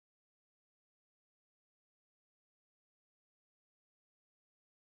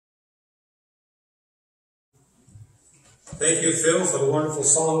Thank you, Phil, for the wonderful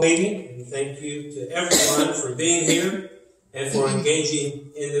song leading, and thank you to everyone for being here and for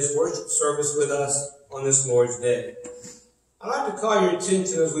engaging in this worship service with us on this Lord's Day. I'd like to call your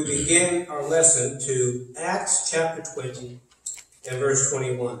attention as we begin our lesson to Acts chapter 20 and verse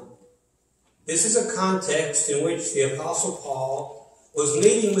 21. This is a context in which the Apostle Paul was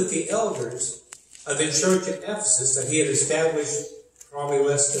meeting with the elders of the church at Ephesus that he had established probably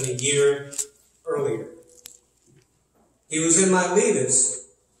less than a year earlier. He was in Miletus,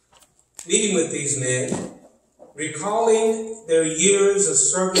 meeting with these men, recalling their years of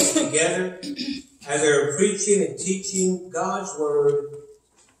service together as they were preaching and teaching God's Word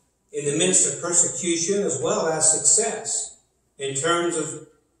in the midst of persecution as well as success in terms of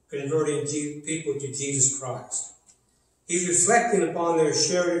converting people to Jesus Christ. He's reflecting upon their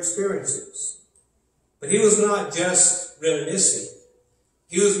shared experiences. But he was not just reminiscing.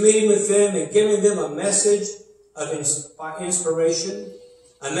 He was meeting with them and giving them a message of inspiration,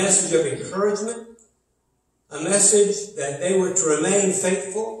 a message of encouragement, a message that they were to remain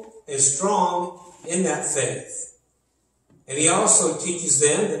faithful and strong in that faith. And he also teaches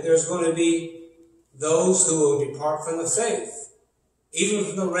them that there's going to be those who will depart from the faith, even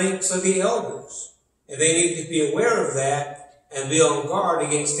from the ranks of the elders. And they need to be aware of that and be on guard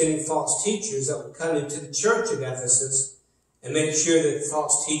against any false teachers that would come into the church of Ephesus and make sure that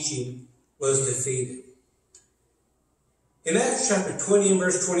false teaching was defeated. In Acts chapter 20 and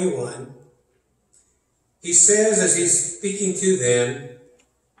verse 21, he says, as he's speaking to them,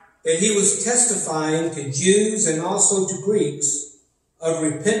 that he was testifying to Jews and also to Greeks of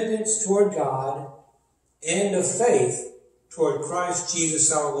repentance toward God and of faith toward Christ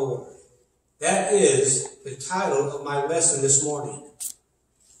Jesus our Lord. That is the title of my lesson this morning.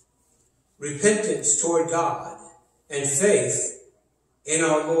 Repentance toward God and faith in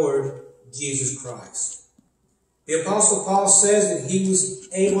our Lord Jesus Christ. The Apostle Paul says that he was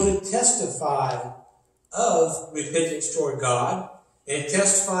able to testify of repentance toward God and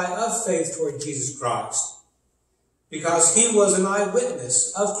testify of faith toward Jesus Christ because he was an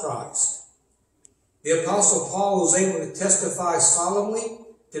eyewitness of Christ. The Apostle Paul was able to testify solemnly,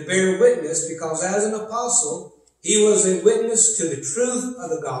 to bear witness, because as an apostle, he was a witness to the truth of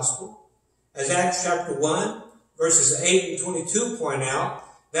the gospel. As Acts chapter 1, verses 8 and 22 point out,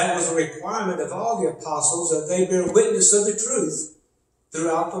 that was a requirement of all the apostles that they bear witness of the truth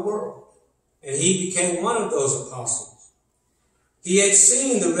throughout the world. And he became one of those apostles. He had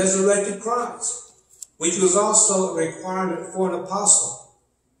seen the resurrected Christ, which was also a requirement for an apostle.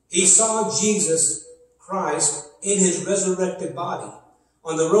 He saw Jesus Christ in his resurrected body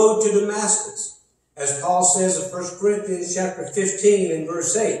on the road to Damascus. As Paul says in 1 Corinthians chapter 15 and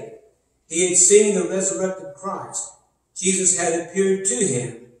verse 8, he had seen the resurrected Christ. Jesus had appeared to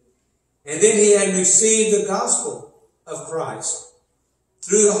him. And then he had received the gospel of Christ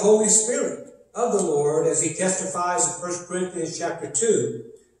through the Holy Spirit of the Lord, as he testifies in 1 Corinthians chapter 2,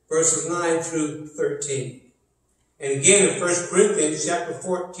 verses 9 through 13. And again in 1 Corinthians chapter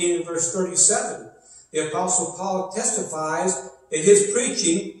 14 and verse 37, the Apostle Paul testifies that his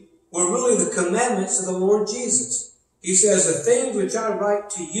preaching were really the commandments of the Lord Jesus. He says, the things which I write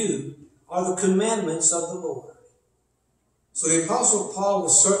to you are the commandments of the Lord. So the Apostle Paul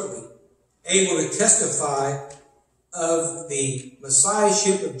was certainly able to testify of the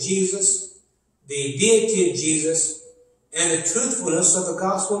Messiahship of Jesus, the deity of Jesus, and the truthfulness of the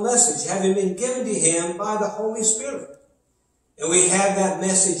gospel message, having been given to him by the Holy Spirit. And we have that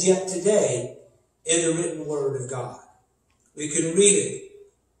message yet today in the written word of God. We can read it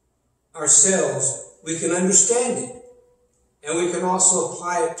ourselves, we can understand it, and we can also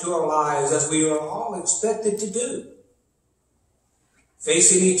apply it to our lives as we are all expected to do.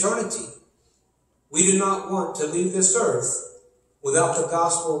 Facing eternity, we do not want to leave this earth without the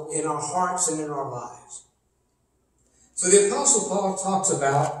gospel in our hearts and in our lives. So the Apostle Paul talks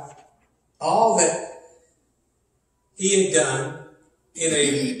about all that he had done in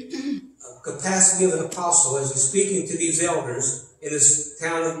a capacity of an apostle as he's speaking to these elders in this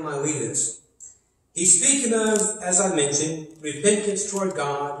town of Miletus. He's speaking of, as I mentioned, repentance toward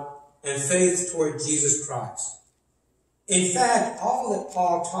God and faith toward Jesus Christ. In fact, all that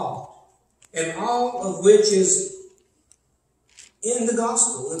Paul taught, and all of which is in the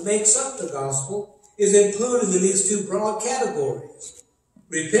gospel, it makes up the gospel, is included in these two broad categories.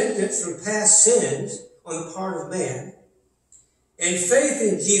 Repentance from past sins on the part of man, and faith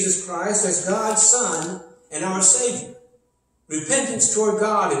in Jesus Christ as God's Son and our Savior. Repentance toward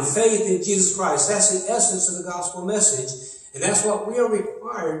God and faith in Jesus Christ, that's the essence of the gospel message, and that's what we are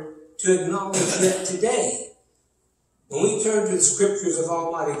required to acknowledge yet today. When we turn to the scriptures of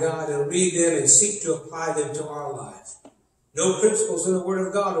Almighty God and read them and seek to apply them to our life, No principles in the Word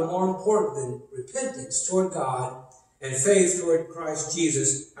of God are more important than repentance toward God and faith toward Christ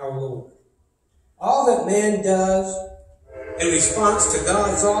Jesus our Lord. All that man does in response to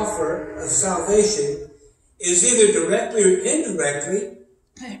God's offer of salvation is either directly or indirectly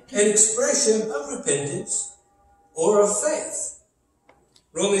an expression of repentance or of faith.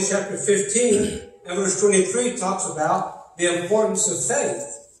 Romans chapter 15 and verse 23 talks about the importance of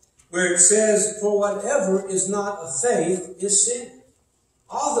faith, where it says, "For whatever is not of faith is sin."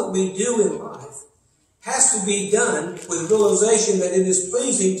 All that we do in life has to be done with realization that it is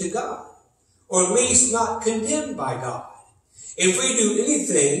pleasing to God, or at least not condemned by God. If we do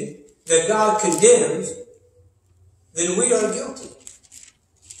anything that God condemns, then we are guilty.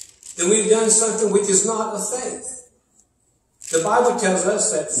 Then we've done something which is not of faith. The Bible tells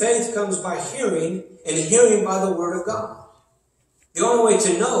us that faith comes by hearing, and hearing by the Word of God. The only way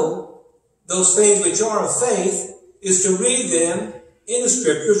to know those things which are of faith is to read them in the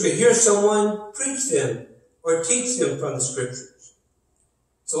Scriptures, to hear someone preach them or teach them from the Scriptures.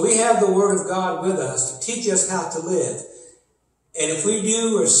 So we have the Word of God with us to teach us how to live. And if we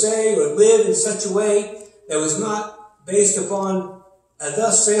do or say or live in such a way that was not based upon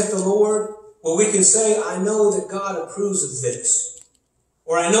thus saith the Lord, well, we can say, I know that God approves of this,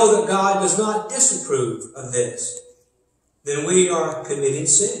 or I know that God does not disapprove of this, then we are committing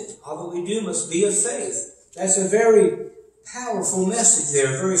sin. All that we do must be of faith. That's a very powerful message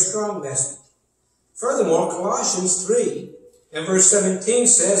there, a very strong message. Furthermore, Colossians 3 and verse 17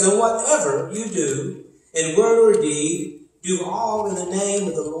 says, "And whatever you do, in word or deed, do all in the name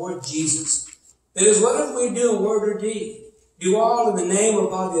of the Lord Jesus." That is, whatever we do in word or deed, do all in the name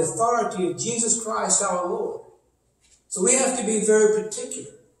or by the authority of Jesus Christ our Lord. So we have to be very particular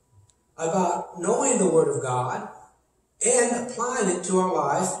about knowing the Word of God and applying it to our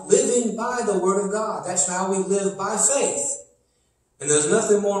life, living by the Word of God. That's how we live, by faith. And there's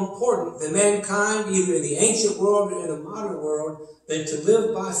nothing more important than mankind, either in the ancient world or in the modern world, than to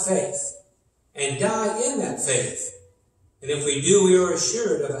live by faith and die in that faith. And if we do, we are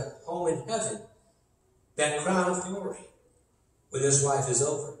assured of a home in heaven, that crown of glory, when this life is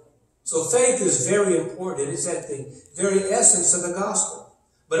over. So faith is very important. It is at the very essence of the gospel.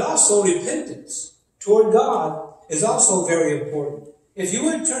 But also repentance toward God is also very important. If you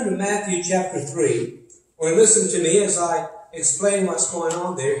would turn to Matthew chapter 3, or listen to me as I explain what's going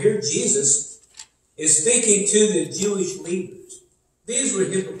on there. Here Jesus is speaking to the Jewish leaders. These were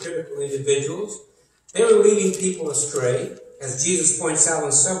hypocritical individuals. They were leading people astray, as Jesus points out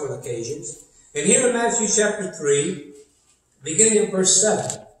on several occasions. And here in Matthew chapter 3, beginning in verse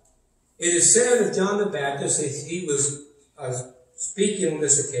 7, it is said of John the Baptist, as he was speaking on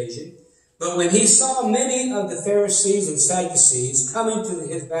this occasion, "But when he saw many of the Pharisees and Sadducees coming to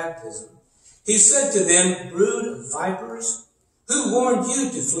his baptism, he said to them, 'Brood of vipers, who warned you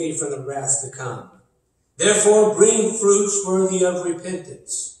to flee from the wrath to come? Therefore bring fruits worthy of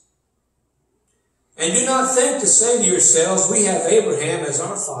repentance. And do not think to say to yourselves, we have Abraham as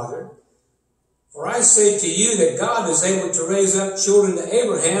our father. For I say to you that God is able to raise up children to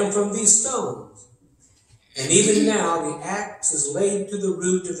Abraham from these stones. And even now the axe is laid to the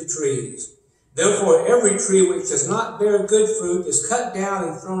root of the trees. Therefore every tree which does not bear good fruit is cut down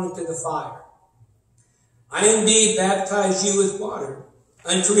and thrown into the fire. I indeed baptize you with water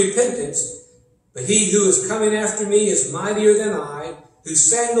unto repentance, but he who is coming after me is mightier than I, whose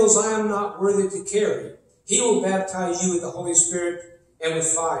sandals I am not worthy to carry. He will baptize you with the Holy Spirit and with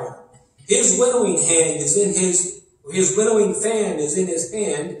fire. His winnowing fan is in his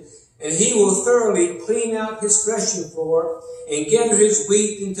hand, and he will thoroughly clean out his threshing floor and gather his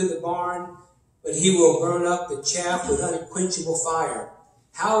wheat into the barn, but he will burn up the chaff with unquenchable fire.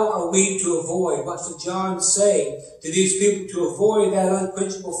 How are we to avoid? What did John say to these people to avoid that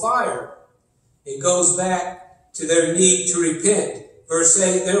unquenchable fire? It goes back to their need to repent. Verse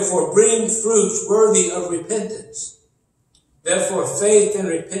 8, therefore bring fruits worthy of repentance. Therefore faith and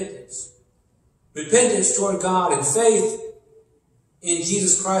repentance. Repentance toward God and faith in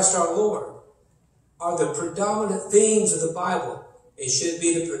Jesus Christ our Lord are the predominant themes of the Bible. It should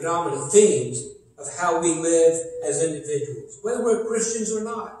be the predominant themes of how we live as individuals. Whether we're Christians or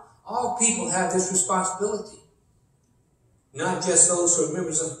not, all people have this responsibility. Not just those who are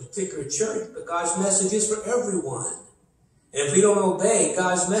members of a particular church, but God's message is for everyone. And if we don't obey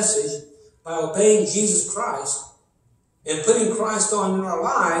God's message by obeying Jesus Christ and putting Christ on in our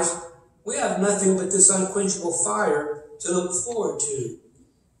lives, we have nothing but this unquenchable fire to look forward to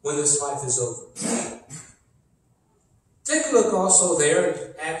when this life is over. Take a look also there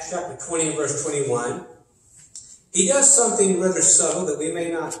in Acts chapter 20 verse 21. He does something rather subtle that we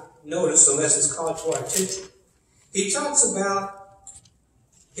may not notice unless it's called to our attention. He talks about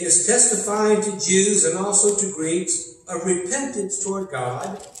his testifying to Jews and also to Greeks of repentance toward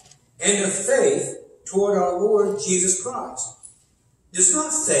God and of faith toward our Lord Jesus Christ. Does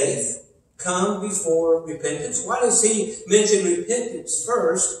not faith come before repentance? Why does he mention repentance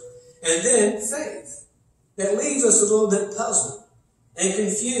first and then faith? That leaves us a little bit puzzled and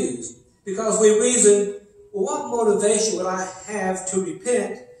confused, because we reason, well, what motivation would I have to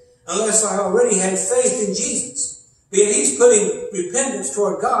repent unless I already had faith in Jesus? But yet he's putting repentance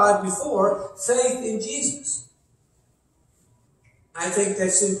toward God before faith in Jesus. I think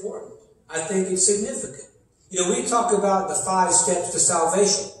that's important. I think it's significant. You know, we talk about the 5 steps to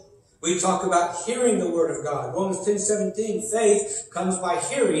salvation. We talk about hearing the Word of God. Romans 10:17, faith comes by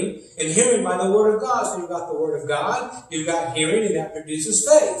hearing, and hearing by the Word of God. So you've got the Word of God, you've got hearing, and that produces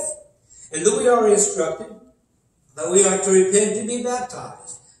faith. And then we are instructed that we are to repent and be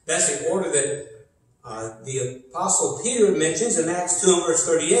baptized. That's the order that the Apostle Peter mentions in Acts 2 and verse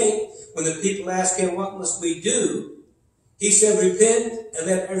 38, when the people ask him, what must we do? He said, repent and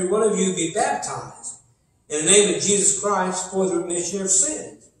let every one of you be baptized in the name of Jesus Christ for the remission of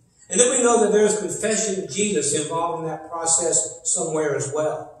sins. And then we know that there is confession of Jesus involved in that process somewhere as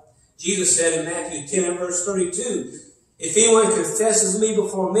well. Jesus said in Matthew 10 and verse 32, if anyone confesses me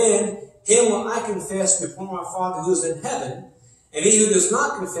before men, him will I confess before my Father who is in heaven. And he who does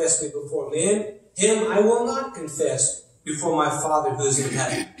not confess me before men, him I will not confess before my Father who is in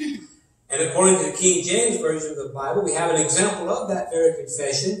heaven. And according to the King James Version of the Bible, we have an example of that very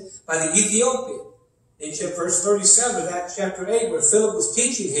confession by the Ethiopian. In verse 37 of Acts chapter 8, where Philip was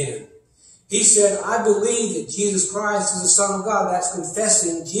teaching him, he said, I believe that Jesus Christ is the Son of God. That's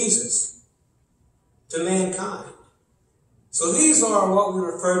confessing Jesus to mankind. So these are what we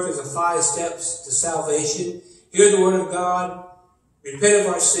refer to as the 5 steps to salvation. Hear the Word of God, repent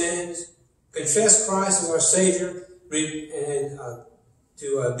of our sins, confess Christ as our Savior, and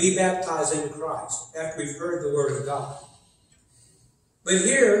to be baptized into Christ after we've heard the Word of God. But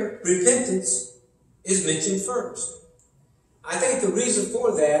here, repentance is mentioned first. I think the reason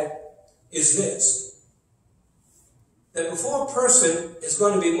for that is this, that before a person is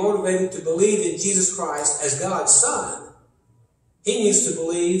going to be motivated to believe in Jesus Christ as God's Son, he needs to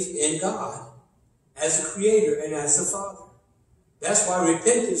believe in God as the Creator and as the Father. That's why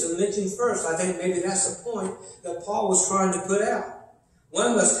repentance is mentioned first. I think maybe that's the point that Paul was trying to put out.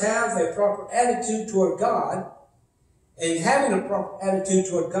 One must have a proper attitude toward God, and having a proper attitude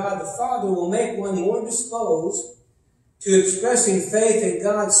toward God the Father will make one more disposed to expressing faith in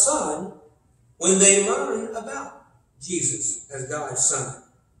God's Son when they learn about Jesus as God's Son.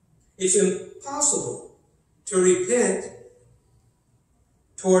 It's impossible to repent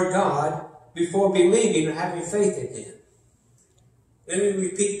toward God before believing or having faith in Him. Let me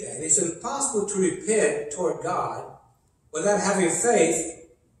repeat that. It's impossible to repent toward God without having faith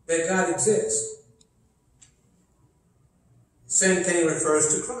that God exists. Same thing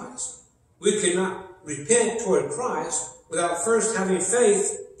refers to Christ. We cannot repent toward Christ without first having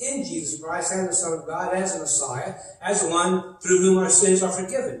faith in Jesus Christ as the Son of God, as the Messiah, as the one through whom our sins are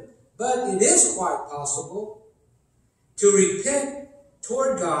forgiven. But it is quite possible to repent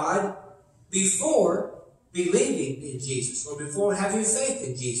toward God before believing in Jesus, or before having faith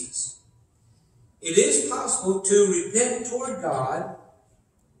in Jesus. It is possible to repent toward God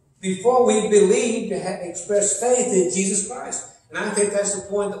before we believe to express faith in Jesus Christ. And I think that's the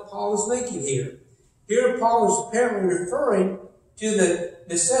point that Paul is making here. Here Paul is apparently referring to the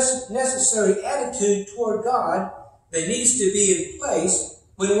necessary attitude toward God that needs to be in place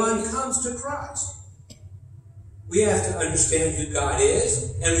when one comes to Christ. We have to understand who God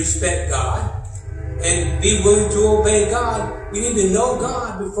is and respect God and be willing to obey God. We need to know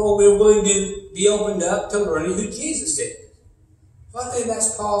God before we're willing to be opened up to learning who Jesus is. So I think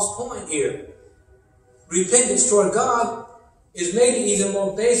that's Paul's point here. Repentance toward God is made even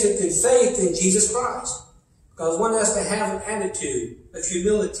more basic than faith in Jesus Christ. Because one has to have an attitude of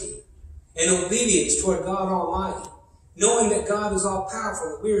humility and obedience toward God Almighty, knowing that God is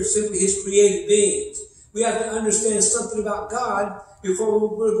all-powerful, that we are simply His created beings. We have to understand something about God before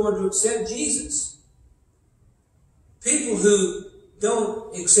we're going to accept Jesus. People who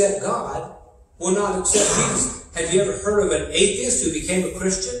don't accept God will not accept Jesus. Have you ever heard of an atheist who became a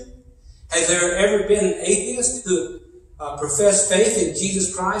Christian? Has there ever been an atheist who professed faith in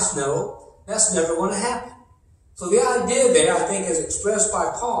Jesus Christ? No, that's never going to happen. So the idea there, I think, as expressed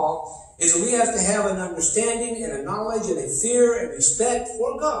by Paul, is that we have to have an understanding and a knowledge and a fear and respect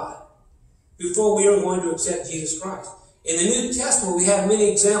for God before we are going to accept Jesus Christ. In the New Testament, we have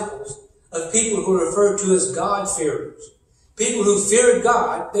many examples of people who are referred to as God-fearers. People who feared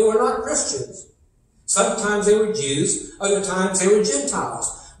God, they were not Christians. Sometimes they were Jews, other times they were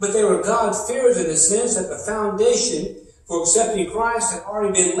Gentiles. But they were God-fearers in the sense that the foundation for accepting Christ had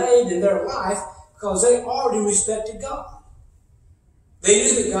already been laid in their life because they already respected God. They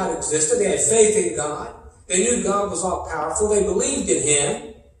knew that God existed. They had faith in God. They knew God was all-powerful. They believed in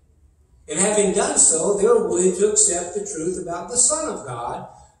Him. And having done so, they were willing to accept the truth about the Son of God,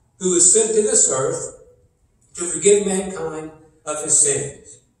 who was sent to this earth to forgive mankind of his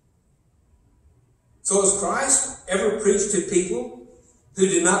sins. So has Christ ever preached to people who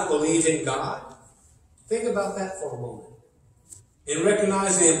did not believe in God? Think about that for a moment. And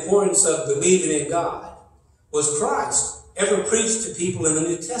recognize the importance of believing in God. Was Christ ever preached to people in the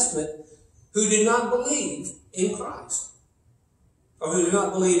New Testament who did not believe in Christ? Or who did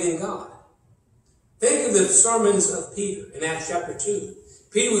not believe in God? Think of the sermons of Peter in Acts chapter 2.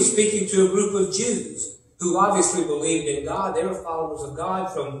 Peter was speaking to a group of Jews who obviously believed in God. They were followers of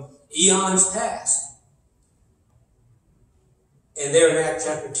God from eons past. And there in Acts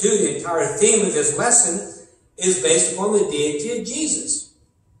chapter 2, the entire theme of his lesson is based upon the deity of Jesus.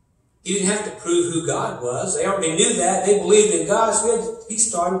 He didn't have to prove who God was. They already knew that. They believed in God. So he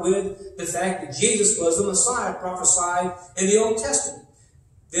started with the fact that Jesus was the Messiah prophesied in the Old Testament.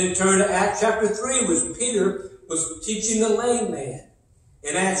 Then turn to Acts chapter 3, which Peter was teaching the lame man.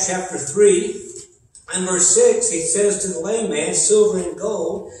 In Acts chapter 3 and verse 6, he says to the lame man, silver and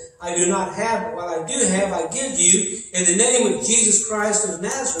gold I do not have, but what I do have I give you. In the name of Jesus Christ of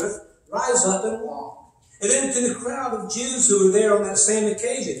Nazareth, rise up and walk. And then to the crowd of Jews who were there on that same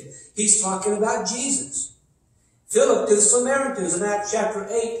occasion, he's talking about Jesus. Philip to the Samaritans in Acts chapter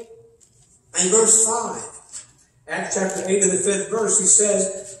 8 and verse 5. Acts chapter 8 and the 5th verse, he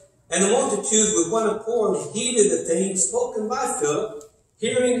says, and the multitudes with one accord heeded the things spoken by Philip,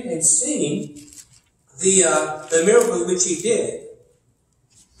 hearing and seeing the miracles which he did.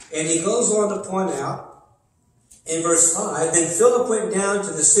 And he goes on to point out in verse 5, then Philip went down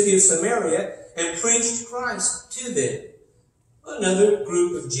to the city of Samaria and preached Christ to them. Another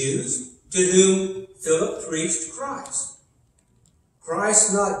group of Jews to whom Philip preached Christ.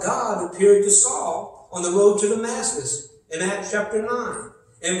 Christ, not God, appeared to Saul on the road to Damascus in Acts chapter 9.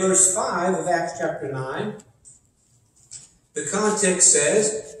 In verse 5 of Acts chapter 9, the context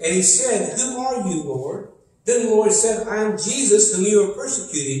says, and he said, who are you, Lord? Then the Lord said, I am Jesus whom you are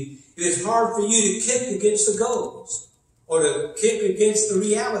persecuting. It is hard for you to kick against the goads, or to kick against the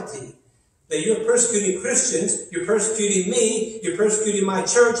reality that you're persecuting Christians, you're persecuting me, you're persecuting my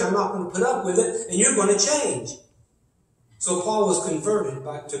church, I'm not going to put up with it, and you're going to change. So Paul was converted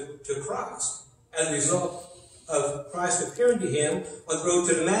back to Christ as a result of Christ appearing to him on the road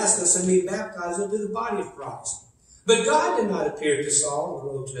to Damascus and being baptized into the body of Christ. But God did not appear to Saul on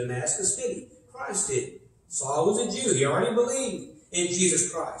the road to Damascus, did he? Christ did. Saul was a Jew. He already believed in Jesus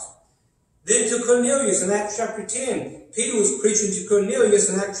Christ. Then to Cornelius in Acts chapter 10. Peter was preaching to Cornelius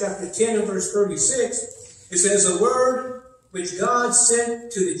in Acts chapter 10 and verse 36. It says, a word which God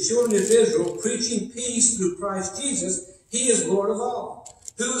sent to the children of Israel, preaching peace through Christ Jesus. He is Lord of all.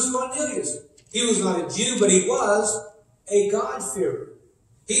 Who was Cornelius? He was not a Jew, but he was a God-fearer.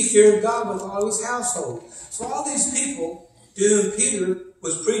 He feared God with all his household. So all these people to whom Peter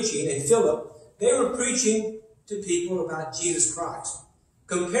was preaching, and Philip, they were preaching to people about Jesus Christ.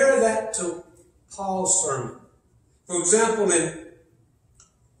 Compare that to Paul's sermon. For example, in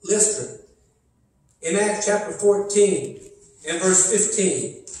Lystra, in Acts chapter 14, and verse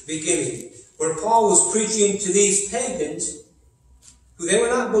 15, beginning, where Paul was preaching to these pagans, who they were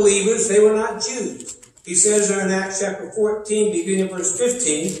not believers, they were not Jews. He says there in Acts chapter 14, beginning of verse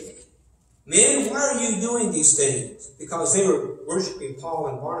 15, men, why are you doing these things? Because they were worshiping Paul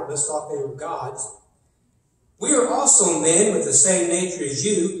and Barnabas, thought they were gods. We are also men with the same nature as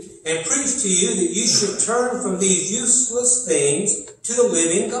you, and preach to you that you should turn from these useless things to the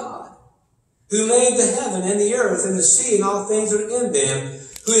living God, who made the heaven and the earth and the sea and all things that are in them,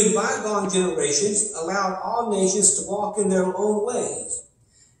 who in bygone generations allowed all nations to walk in their own ways.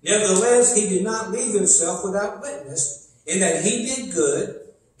 Nevertheless, he did not leave himself without witness, in that he did good,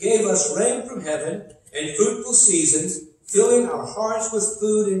 gave us rain from heaven and fruitful seasons, filling our hearts with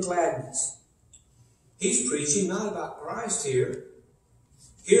food and gladness. He's preaching not about Christ here.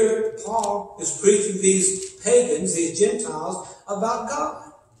 Here, Paul is preaching to these pagans, these Gentiles, about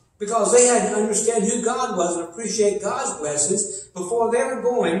God. Because they had to understand who God was and appreciate God's blessings before they were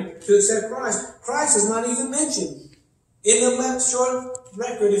going to accept Christ. Christ is not even mentioned in the short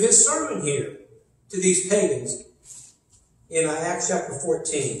record of his sermon here to these pagans in Acts chapter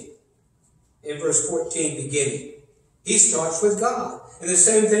 14, in verse 14 beginning. He starts with God. And the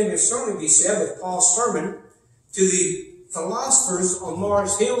same thing can certainly be said with Paul's sermon to the philosophers on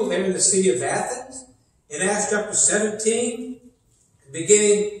Mars Hill there in the city of Athens, In Acts chapter 17,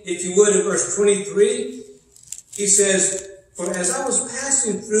 beginning, if you would, in verse 23, he says, "For as I was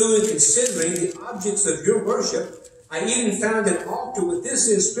passing through and considering the objects of your worship, I even found an altar with this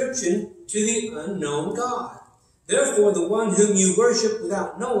inscription, to the unknown God. Therefore, the one whom you worship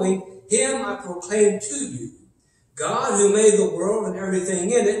without knowing, him I proclaim to you. God, who made the world and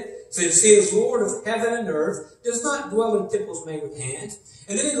everything in it, since he is Lord of heaven and earth, does not dwell in temples made with hands."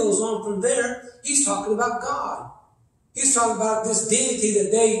 And then he goes on from there. He's talking about God. He's talking about this deity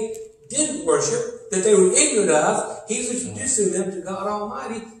that they didn't worship, that they were ignorant of. He's introducing them to God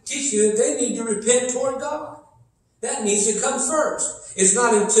Almighty, teaching them that they need to repent toward God. That needs to come first. It's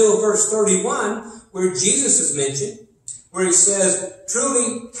not until verse 31 where Jesus is mentioned, where he says,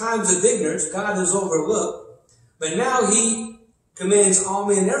 "Truly times of ignorance God has overlooked, but now he commands all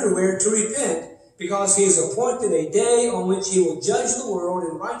men everywhere to repent, because he has appointed a day on which he will judge the world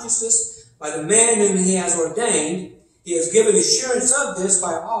in righteousness by the man whom he has ordained. He has given assurance of this to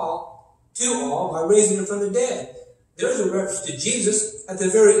all by raising him from the dead." There's a reference to Jesus at the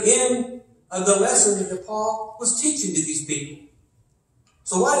very end of the lesson that Paul was teaching to these people.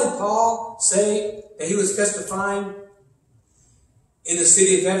 So why did Paul say that he was testifying in the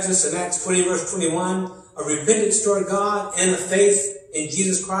city of Ephesus in Acts 20 verse 21 of repentance toward God and of faith in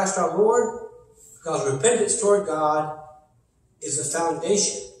Jesus Christ our Lord? Because repentance toward God is a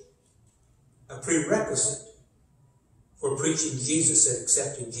foundation, a prerequisite for preaching Jesus and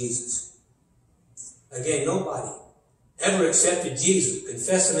accepting Jesus. Again, nobody ever accepted Jesus,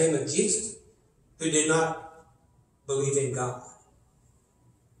 confessed the name of Jesus, who did not believe in God.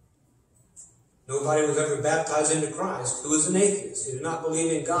 Nobody was ever baptized into Christ who was an atheist, who did not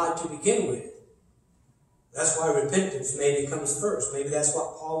believe in God to begin with. That's why repentance maybe comes first. Maybe that's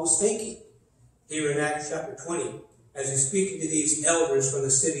what Paul was thinking here in Acts chapter 20 as he's speaking to these elders from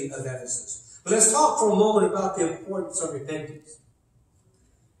the city of Ephesus. But let's talk for a moment about the importance of repentance.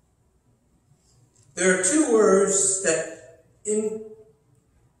 There are two words that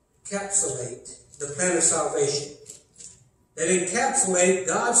encapsulate the plan of salvation, that encapsulate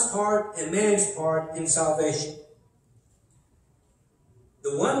God's part and man's part in salvation.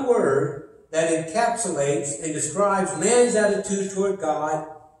 The one word that encapsulates and describes man's attitude toward God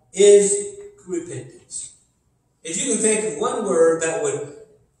is repentance. If you can think of one word that would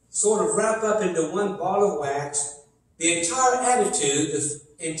sort of wrap up into one ball of wax the entire attitude, the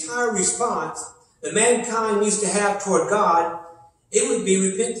entire response that mankind needs to have toward God, it would be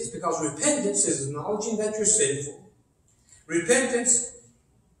repentance. Because repentance is acknowledging that you're sinful. Repentance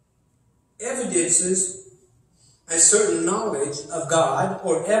evidences a certain knowledge of God,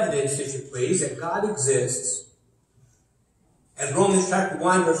 or evidence, if you please, that God exists. As Romans chapter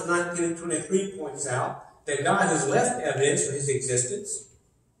 1, verse 19 and 23 points out, that God has left evidence for his existence.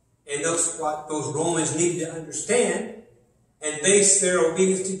 And that's what those Romans need to understand and base their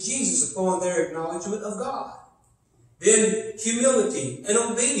obedience to Jesus upon their acknowledgement of God. Then humility and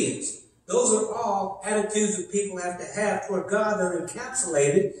obedience. Those are all attitudes that people have to have toward God that are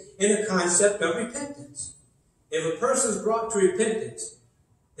encapsulated in the concept of repentance. If a person is brought to repentance,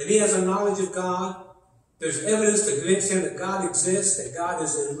 that he has a knowledge of God, there's evidence to convince him that God exists, that God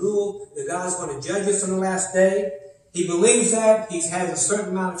is in rule, that God is going to judge us on the last day. He believes that, he has a certain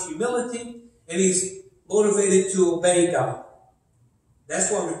amount of humility, and he's motivated to obey God.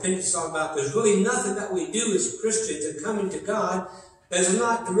 That's what repentance is all about. There's really nothing that we do as Christians in coming to God that is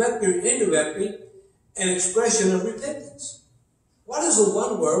not directly or indirectly an expression of repentance. What is the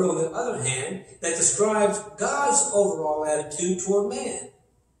one word, on the other hand, that describes God's overall attitude toward man?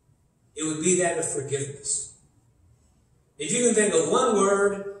 It would be that of forgiveness. If you can think of one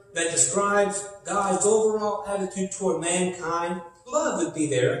word that describes God's overall attitude toward mankind, love would be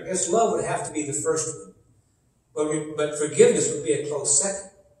there. I guess love would have to be the first one. But forgiveness would be a close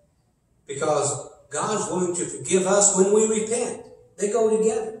second. Because God's willing to forgive us when we repent. They go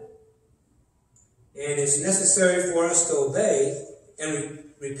together. And it's necessary for us to obey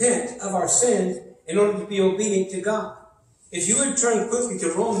and repent of our sins in order to be obedient to God. If you would turn quickly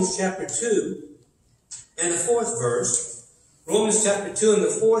to Romans chapter 2 and the 4th verse, Romans chapter 2 and the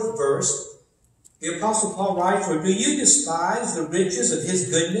 4th verse, the Apostle Paul writes, "For do you despise the riches of his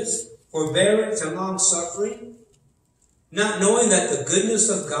goodness, forbearance, and long-suffering, not knowing that the goodness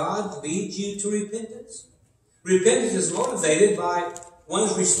of God leads you to repentance?" Repentance is motivated by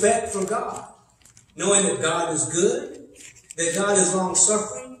one's respect for God, knowing that God is good, that God is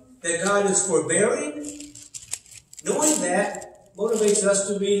long-suffering, that God is forbearing. Knowing that motivates us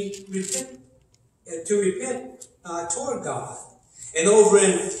to repent toward God. And over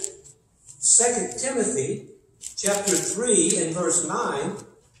in 2 Timothy chapter 3 and verse 9,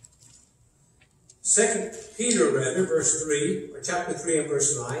 Peter, verse 3, or chapter 3 and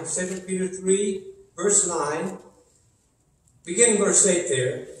verse 9. 2 Peter 3, verse 9. Begin verse 8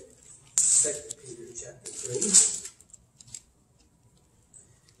 there. 2 Peter chapter 3.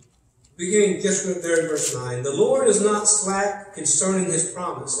 Beginning just there in verse 9. The Lord is not slack concerning his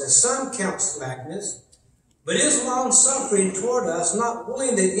promise, as some count slackness, but is long-suffering toward us, not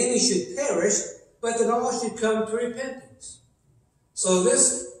willing that any should perish, but that all should come to repentance. So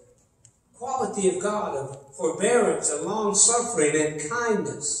this quality of God, of forbearance and long-suffering and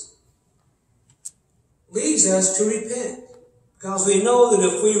kindness, leads us to repent. Because we know that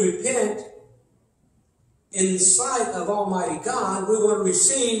if we repent in the sight of Almighty God, we're going to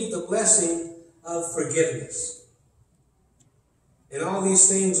receive the blessing of forgiveness. And all these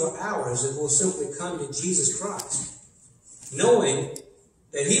things are ours if we'll simply come to Jesus Christ, knowing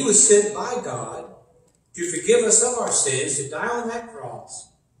that he was sent by God to forgive us of our sins, to die on that cross.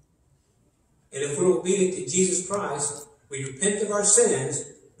 And if we're obedient to Jesus Christ, we repent of our sins,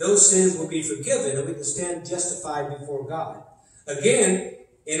 those sins will be forgiven and we can stand justified before God. Again,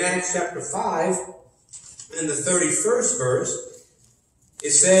 in Acts chapter 5, in the 31st verse,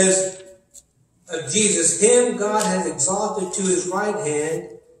 it says of Jesus, him God hath exalted to his right hand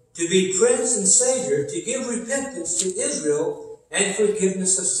to be Prince and Savior, to give repentance to Israel and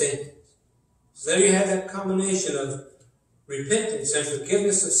forgiveness of sins. So there you have that combination of repentance and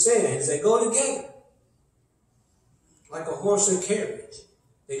forgiveness of sins. They go together like a horse and carriage.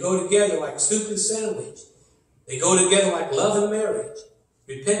 They go together like soup and sandwich. They go together like love and marriage,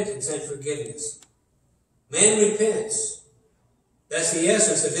 repentance and forgiveness. Man repents. That's the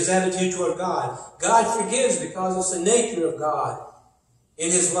essence of his attitude toward God. God forgives because it's the nature of God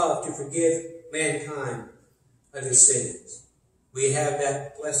in his love to forgive mankind of his sins. We have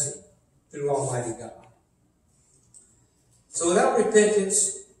that blessing through Almighty God. So without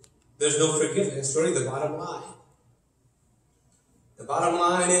repentance, there's no forgiveness. That's really the bottom line. The bottom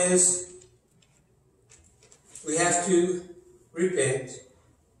line is we have to repent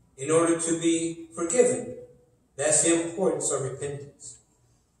in order to be forgiven. That's the importance of repentance.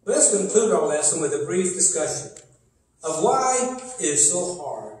 But let's conclude our lesson with a brief discussion of why it is so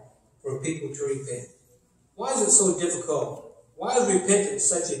hard for people to repent. Why is it so difficult? Why is repentance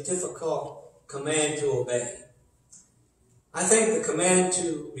such a difficult command to obey? I think the command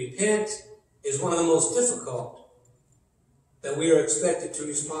to repent is one of the most difficult that we are expected to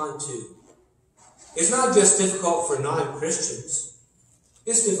respond to. It's not just difficult for non-Christians.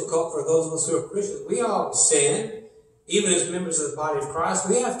 It's difficult for those of us who are Christians. We all sin. Even as members of the body of Christ,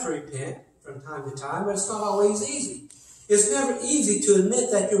 we have to repent from time to time, but it's not always easy. It's never easy to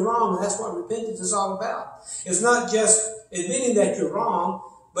admit that you're wrong, and that's what repentance is all about. It's not just admitting that you're wrong,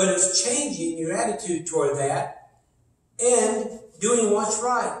 but it's changing your attitude toward that and doing what's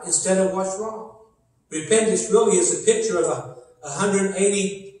right instead of what's wrong. Repentance really is a picture of a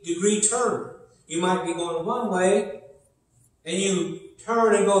 180-degree turn. You might be going one way, and you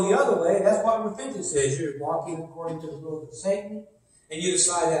turn and go the other way. That's what repentance is. You're walking according to the will of Satan, and you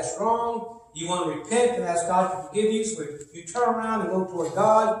decide that's wrong. You want to repent and ask God to forgive you, so you turn around and go toward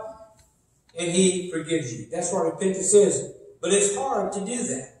God, and he forgives you. That's what repentance is. But it's hard to do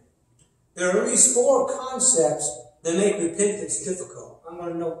that. There are at least 4 concepts that make repentance difficult. I'm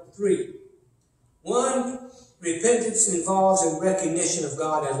going to note 3. 1, repentance involves a recognition of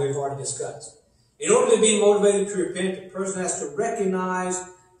God, as we've already discussed. In order to be motivated to repent, a person has to recognize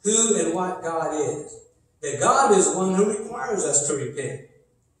who and what God is. That God is one who requires us to repent.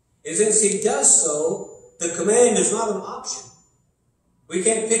 And since he does so, the command is not an option. We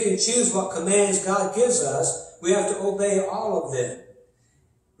can't pick and choose what commands God gives us. We have to obey all of them.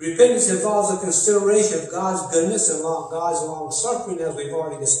 Repentance involves a consideration of God's goodness and God's long-suffering, as we've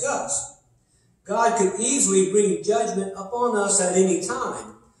already discussed. God could easily bring judgment upon us at any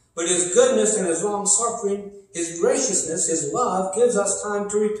time. But his goodness and his long-suffering, his graciousness, his love, gives us time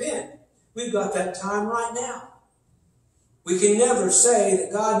to repent. We've got that time right now. We can never say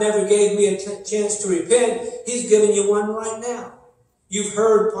that God never gave me a chance to repent. He's giving you one right now. You've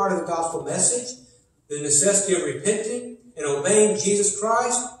heard part of the gospel message, the necessity of repenting and obeying Jesus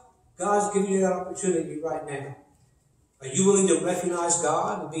Christ. God's giving you that opportunity right now. Are you willing to recognize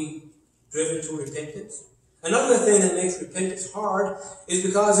God and be driven to repentance? Another thing that makes repentance hard is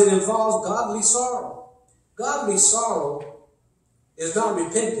because it involves godly sorrow. Godly sorrow is not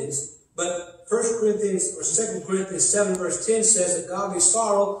repentance, but 1 Corinthians or 2 Corinthians 7 verse 10 says that godly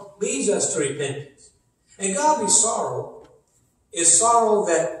sorrow leads us to repentance. And godly sorrow is sorrow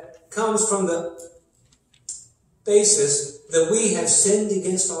that comes from the basis that we have sinned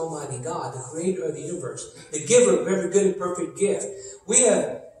against Almighty God, the creator of the universe, the giver of every good and perfect gift. We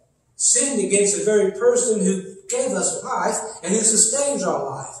have sinned against the very person who gave us life and who sustains our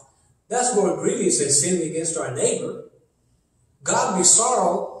life. That's more grievous than sinning against our neighbor. Godly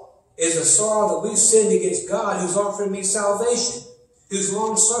sorrow is a sorrow that we've sinned against God, who's offering me salvation, who's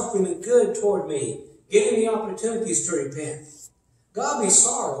long-suffering and good toward me, giving me opportunities to repent. Godly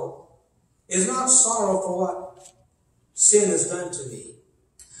sorrow is not sorrow for what sin has done to me.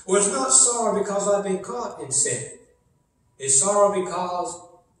 Or it's not sorrow because I've been caught in sin. It's sorrow because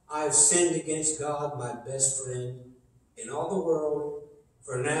I've sinned against God, my best friend in all the world,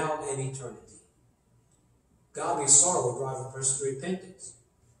 for now and eternity. Godly sorrow will drive a person to repentance.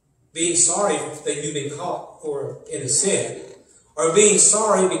 Being sorry that you've been caught in a sin, or being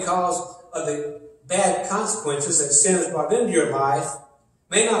sorry because of the bad consequences that sin has brought into your life,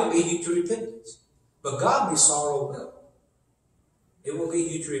 may not lead you to repentance. But godly sorrow will. It will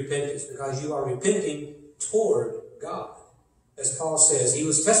lead you to repentance because you are repenting toward God. As Paul says, he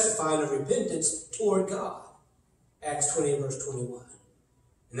was testifying of repentance toward God. Acts 20 verse 21.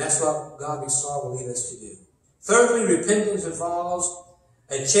 And that's what godly sorrow will lead us to do. Thirdly, repentance involves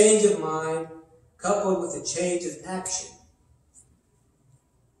a change of mind coupled with a change of action.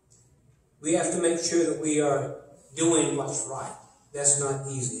 We have to make sure that we are doing what's right. That's not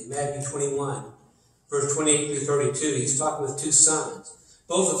easy. In Matthew 21, verse 28 through 32, he's talking with two sons,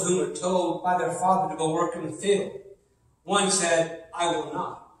 both of whom are told by their father to go work in the field. One said, I will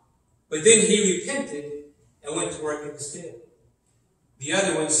not. But then he repented and went to work in the field. The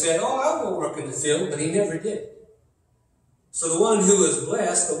other one said, oh, I will work in the field, but he never did. So the one who was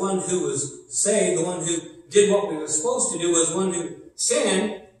blessed, the one who was saved, the one who did what we were supposed to do was one who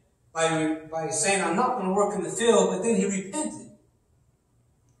sinned by saying, I'm not going to work in the field, but then he repented.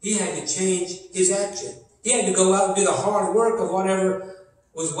 He had to change his action. He had to go out and do the hard work of whatever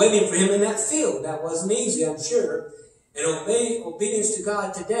was waiting for him in that field. That wasn't easy, I'm sure. And obedience to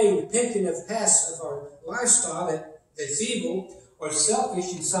God today, repenting of past of our lifestyle that's evil or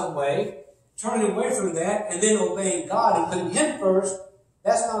selfish in some way, turning away from that, and then obeying God and putting him first,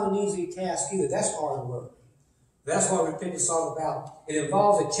 that's not an easy task either. That's hard work. That's what repentance is all about. It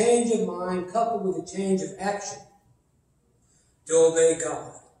involves a change of mind coupled with a change of action to obey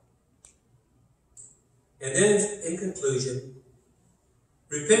God. And then, in conclusion,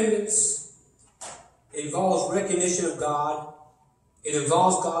 repentance involves recognition of God. It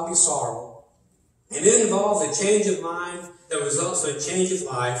involves godly sorrow. And it involves a change of mind that results in a change of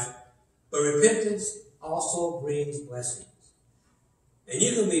life. But repentance also brings blessings. And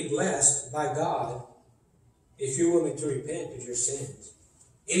you can be blessed by God if you're willing to repent of your sins.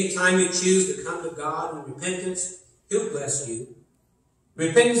 Anytime you choose to come to God in repentance, he'll bless you.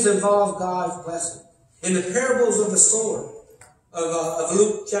 Repentance involves God's blessing. In the parables of the sword of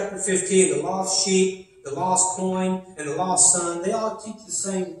Luke chapter 15, the lost sheep, the lost coin, and the lost son, they all teach the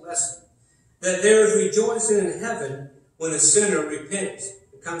same lesson. That there is rejoicing in heaven when a sinner repents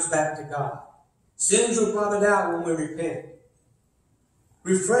and comes back to God. Sins are blotted out when we repent.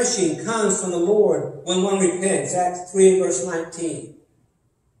 Refreshing comes from the Lord when one repents. Acts 3 verse 19.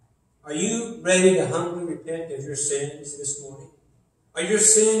 Are you ready to humbly repent of your sins this morning? Are your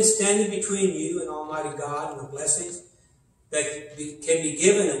sins standing between you and Almighty God and the blessings that can be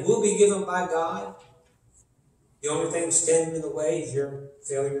given and will be given by God? The only thing standing in the way is your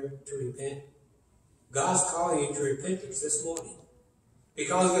failure to repent. God's calling you to repentance this morning.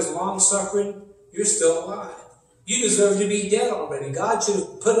 Because of his long suffering, you're still alive. You deserve to be dead already. God should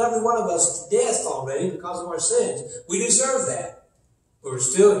have put every one of us to death already because of our sins. We deserve that. But we're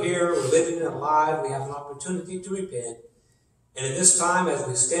still here. We're living and alive. We have an opportunity to repent. And at this time, as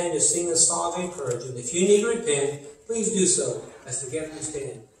we stand to sing a song of encouragement, if you need to repent, please do so as together we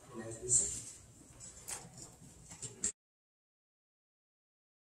stand and as we sing.